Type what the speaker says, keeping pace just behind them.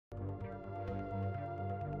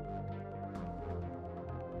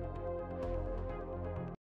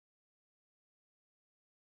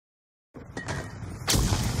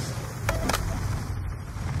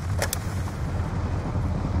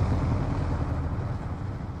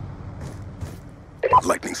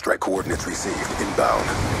Lightning strike coordinates received. Inbound.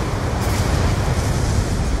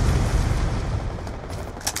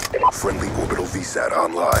 Friendly orbital VSAT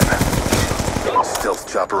online.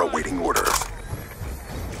 Stealth chopper awaiting orders.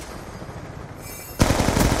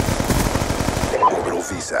 Orbital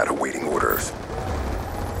VSAT awaiting orders.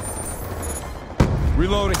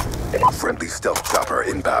 Reloading. Friendly stealth chopper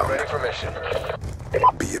inbound. Ready for mission.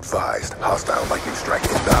 Be advised, hostile lightning strike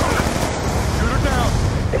inbound. Shoot her down.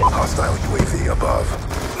 Hostile UAV above.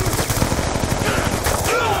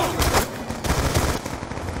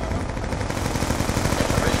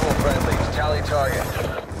 Visual friendlies. Tally target.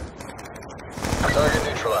 Target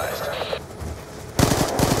neutralized.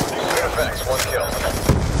 Good effects. 1 kill.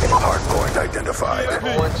 Hardpoint identified. 1-2.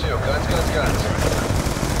 Guns.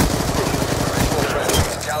 Visual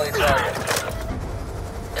friendlies. Tally target.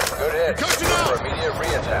 Good hit. For immediate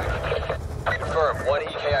re-attack. Confirm. 1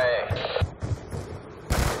 EKIA.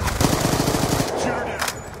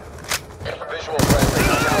 Visual friendly.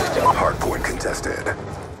 Tally target. Hardpoint contested.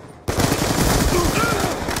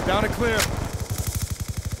 Down and clear.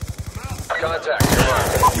 Contact. Your mark.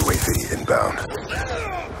 UAV inbound.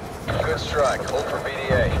 Good strike. Hold for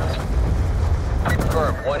BDA.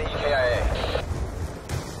 Confirm. 1 EKIA.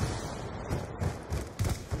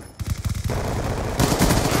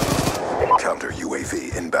 Counter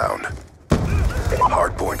UAV inbound.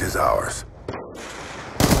 Hardpoint is ours.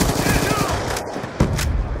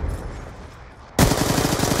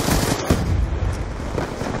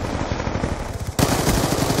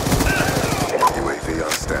 UAV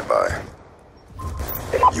on standby.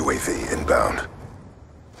 UAV inbound.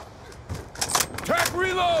 Track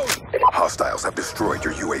reload! Hostiles have destroyed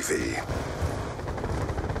your UAV.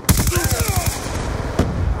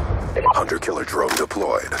 Hunter-killer drone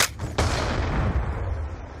deployed.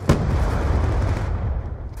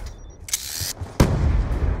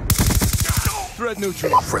 Threat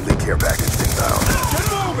neutral. Friendly care package inbound. Get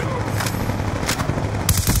moving!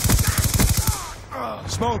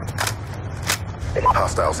 Smoke.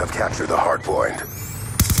 Hostiles have captured the hardpoint.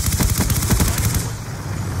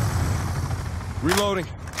 Reloading.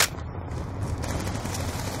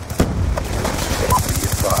 Be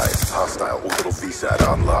advised, hostile orbital VSAT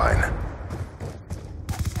online.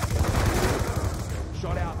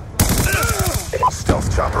 Shot out. Stealth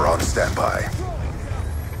chopper on standby.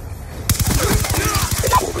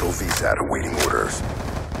 Orbital VSAT awaiting orders.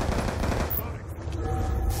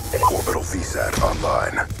 Orbital VSAT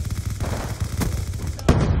online.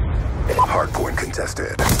 Hardpoint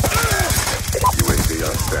contested. UAV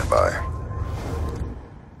on standby.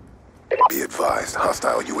 Be advised,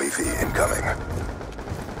 hostile UAV incoming.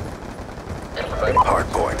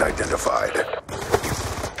 Hardpoint identified.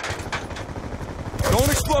 Going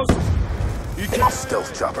explosive.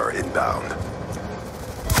 Stealth chopper inbound.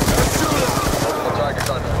 Multiple targets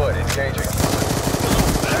on foot. Engaging.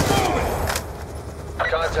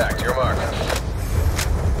 Contact. Your mark.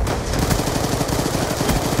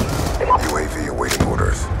 UAV awaiting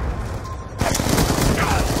orders.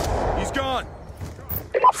 He's gone.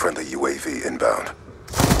 Friendly UAV inbound.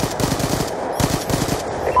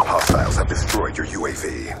 Hostiles have destroyed your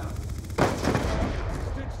UAV.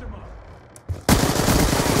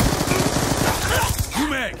 You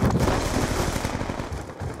make.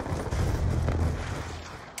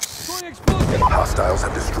 Hostiles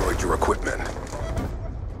have destroyed your equipment.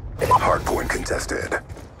 Hardpoint contested.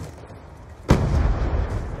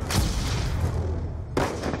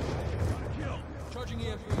 Charging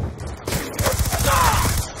EMP.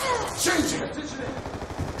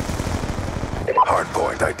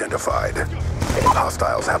 Hardpoint identified.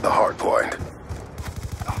 Hostiles have the hardpoint.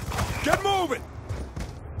 Get moving.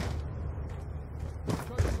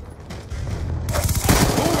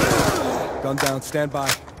 Gun down, stand by.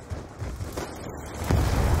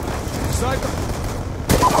 Sniper.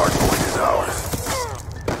 Hardpoint is ours.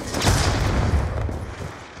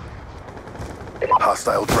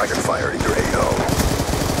 Hostile dragon fire in your AO.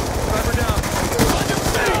 Sniper down.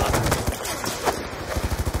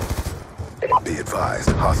 Be advised,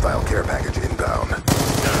 hostile care package inbound.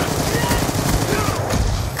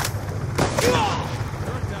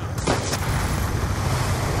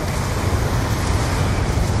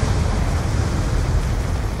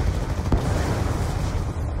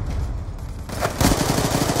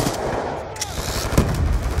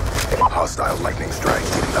 Hostile lightning strike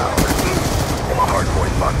inbound.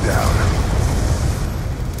 Hardpoint locked down.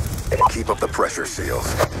 Keep up the pressure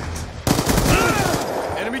seals.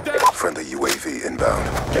 Enemy down. Friendly UAV inbound.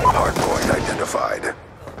 Hardpoint identified.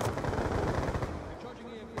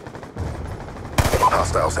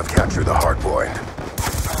 Hostiles have captured the hardpoint.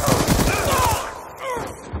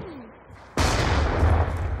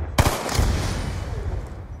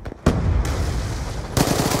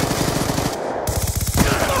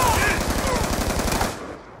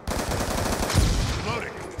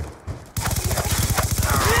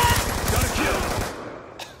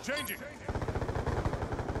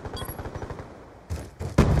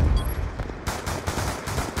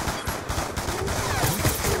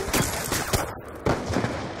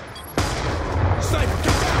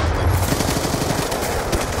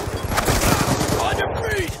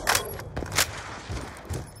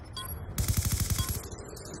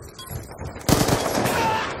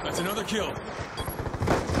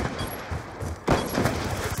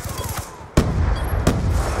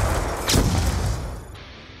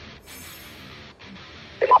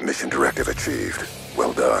 achieved.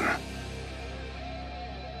 Well done.